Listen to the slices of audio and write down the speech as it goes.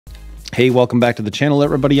Hey, welcome back to the channel,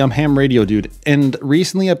 everybody. I'm Ham Radio Dude, and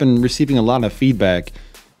recently I've been receiving a lot of feedback.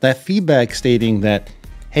 That feedback stating that,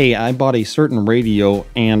 hey, I bought a certain radio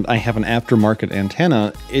and I have an aftermarket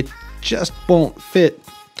antenna. It just won't fit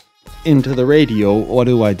into the radio. What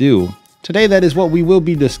do I do? Today, that is what we will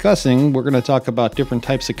be discussing. We're going to talk about different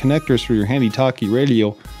types of connectors for your handy-talkie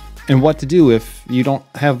radio and what to do if you don't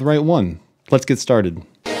have the right one. Let's get started.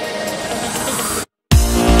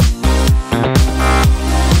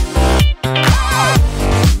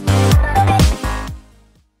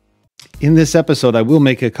 In this episode, I will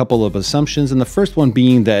make a couple of assumptions, and the first one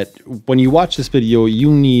being that when you watch this video,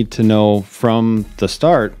 you need to know from the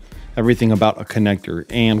start everything about a connector.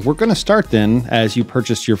 And we're going to start then as you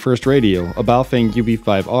purchased your first radio, a Baofeng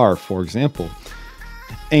UV5R, for example.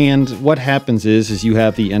 And what happens is you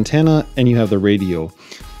have the antenna and you have the radio.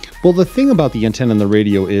 Well, the thing about the antenna and the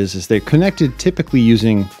radio is they're connected typically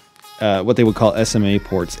using what they would call SMA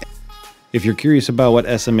ports. If you're curious about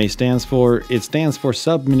what SMA stands for, it stands for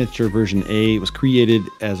Sub-Miniature Version A. It was created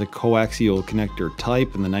as a coaxial connector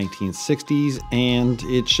type in the 1960s, and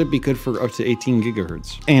it should be good for up to 18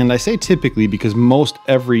 gigahertz. And I say typically because most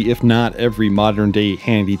if not every modern day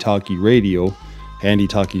handy-talkie radio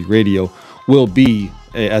will be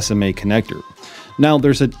a SMA connector. Now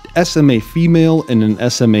there's a SMA female and an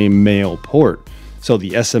SMA male port. So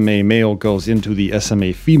the SMA male goes into the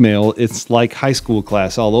SMA female. It's like high school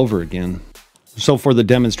class all over again. So for the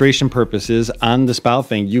demonstration purposes, on this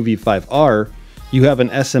Baofeng UV5R, you have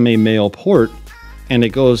an SMA male port and it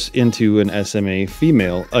goes into an SMA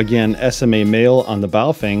female. Again, SMA male on the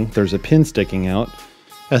Baofeng, there's a pin sticking out.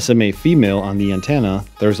 SMA female on the antenna,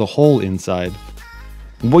 there's a hole inside.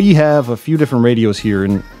 We have a few different radios here,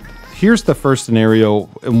 and here's the first scenario,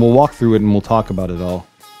 and we'll walk through it and we'll talk about it all.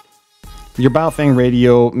 Your Baofeng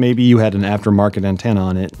radio, maybe you had an aftermarket antenna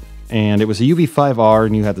on it, and it was a UV5R,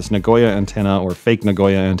 and you had this Nagoya antenna or fake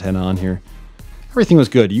Nagoya antenna on here. Everything was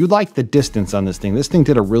good. You liked the distance on this thing. This thing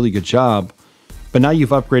did a really good job, but now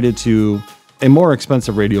you've upgraded to a more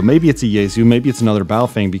expensive radio. Maybe it's a yeasu, maybe it's another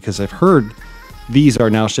Baofeng, because I've heard these are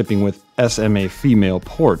now shipping with SMA female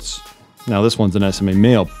ports. Now this one's an SMA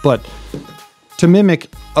male, but to mimic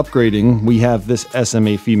upgrading, we have this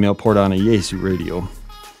SMA female port on a yeasu radio.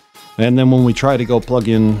 And then when we try to go plug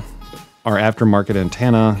in our aftermarket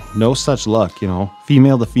antenna, no such luck,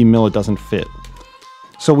 female to female, it doesn't fit.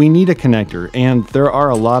 So we need a connector, and there are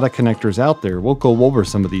a lot of connectors out there. We'll go over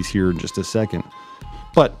some of these here in just a second.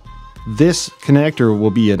 But this connector will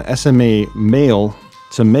be an SMA male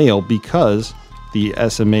to male because the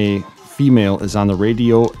SMA female is on the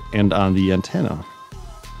radio and on the antenna.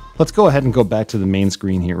 Let's go ahead and go back to the main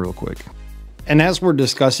screen here real quick. And as we're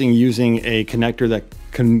discussing using a connector that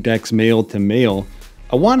connects male to male,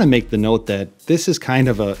 I want to make the note that this is kind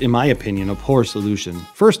of in my opinion, a poor solution.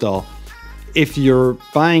 First of all, if you're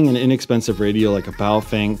buying an inexpensive radio like a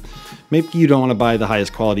Baofeng, maybe you don't want to buy the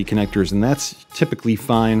highest quality connectors, and that's typically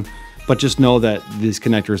fine, but just know that these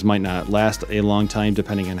connectors might not last a long time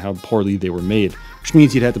depending on how poorly they were made, which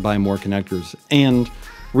means you'd have to buy more connectors. And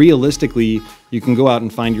realistically, you can go out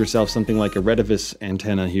and find yourself something like a retevis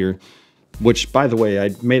antenna here, which, by the way, I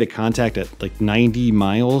made a contact at like 90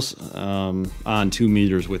 miles on 2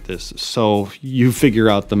 meters with this. So you figure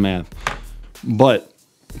out the math. But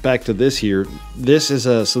back to this here. This is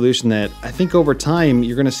a solution that I think over time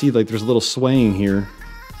you're going to see like there's a little swaying here.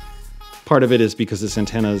 Part of it is because this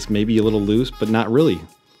antenna is maybe a little loose, but not really.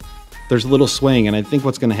 There's a little swaying, and I think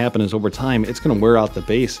what's going to happen is over time it's going to wear out the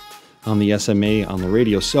base on the SMA on the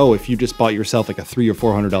radio. So if you just bought yourself like a $300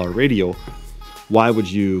 or $400 radio, why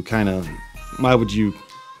would you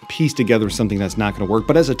piece together something that's not going to work?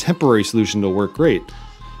 But as a temporary solution, it'll work great.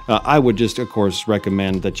 I would just, of course,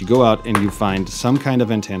 recommend that you go out and you find some kind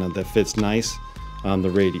of antenna that fits nice on the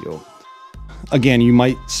radio. Again, you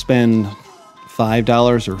might spend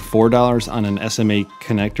 $5 or $4 on an SMA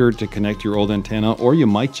connector to connect your old antenna, or you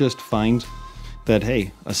might just find that,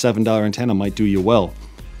 hey, a $7 antenna might do you well.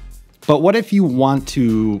 But what if you want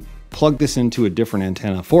to plug this into a different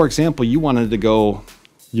antenna? For example, you wanted to go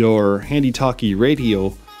your handy-talkie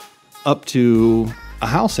radio up to a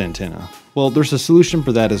house antenna. Well, there's a solution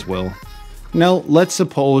for that as well. Now, let's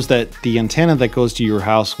suppose that the antenna that goes to your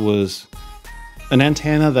house was an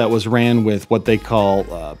antenna that was ran with what they call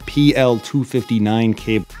PL259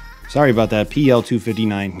 cable. Sorry about that,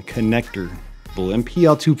 PL259 connector. And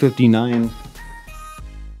PL259,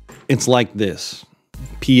 it's like this.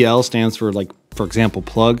 PL stands for, like, for example,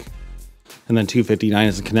 plug, and then 259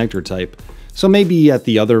 is a connector type. So maybe at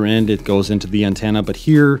the other end it goes into the antenna, but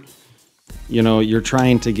here, you're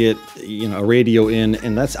trying to get, a radio in,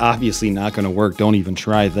 and that's obviously not going to work. Don't even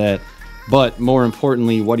try that. But more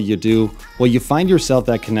importantly, what do? Well, you find yourself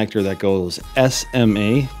that connector that goes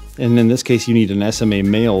SMA, and in this case, you need an SMA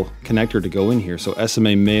male connector to go in here. So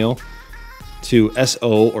SMA male to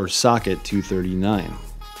SO or socket 239.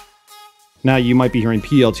 Now you might be hearing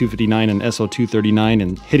PL259 and SO239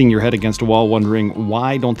 and hitting your head against a wall wondering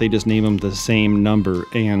why don't they just name them the same number?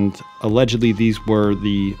 And allegedly these were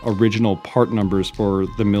the original part numbers for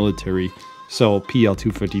the military. So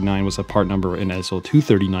PL259 was a part number and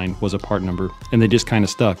SO239 was a part number, and they just kind of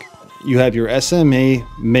stuck. You have your SMA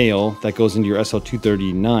male that goes into your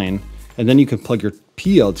SO239, and then you can plug your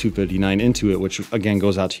PL259 into it, which again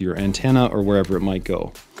goes out to your antenna or wherever it might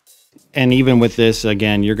go. And even with this,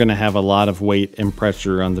 again, you're going to have a lot of weight and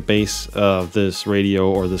pressure on the base of this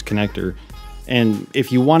radio or this connector. And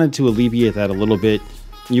if you wanted to alleviate that a little bit,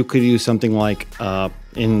 you could use something like,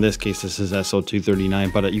 in this case, this is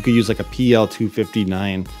SO239, but you could use like a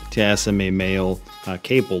PL259 to SMA male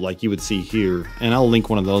cable like you would see here. And I'll link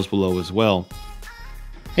one of those below as well.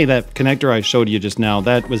 Hey, that connector I showed you just now,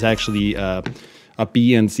 that was actually a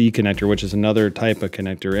BNC connector, which is another type of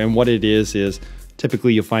connector. And what it is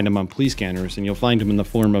typically you'll find them on police scanners, and you'll find them in the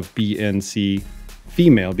form of BNC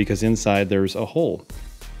female because inside there's a hole.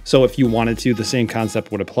 So if you wanted to, the same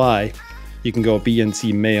concept would apply. You can go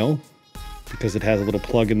BNC male because it has a little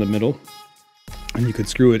plug in the middle, and you could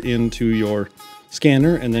screw it into your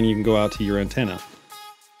scanner, and then you can go out to your antenna.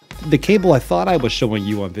 The cable I thought I was showing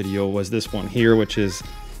you on video was this one here, which is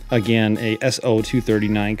again a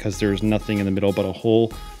SO239 because there's nothing in the middle but a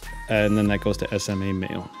hole, and then that goes to SMA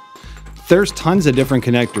male. There's tons of different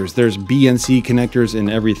connectors. There's BNC connectors and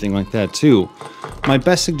everything like that too. My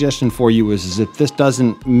best suggestion for you is if this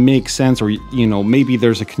doesn't make sense, or maybe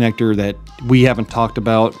there's a connector that we haven't talked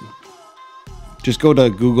about, just go to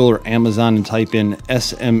Google or Amazon and type in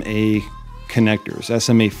SMA connectors,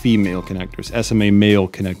 SMA female connectors, SMA male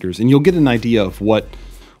connectors, and you'll get an idea of what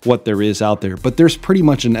there is out there. But there's pretty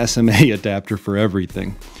much an SMA adapter for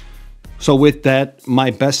everything. So with that,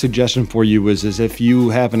 my best suggestion for you is if you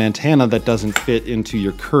have an antenna that doesn't fit into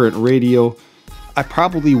your current radio, I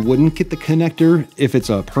probably wouldn't get the connector if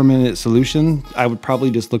it's a permanent solution. I would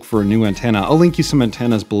probably just look for a new antenna. I'll link you some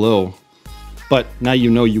antennas below. But now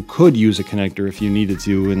you know you could use a connector if you needed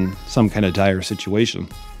to in some kind of dire situation.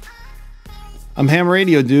 I'm Ham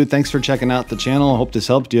Radio Dude. Thanks for checking out the channel. I hope this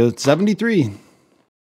helped you. 73.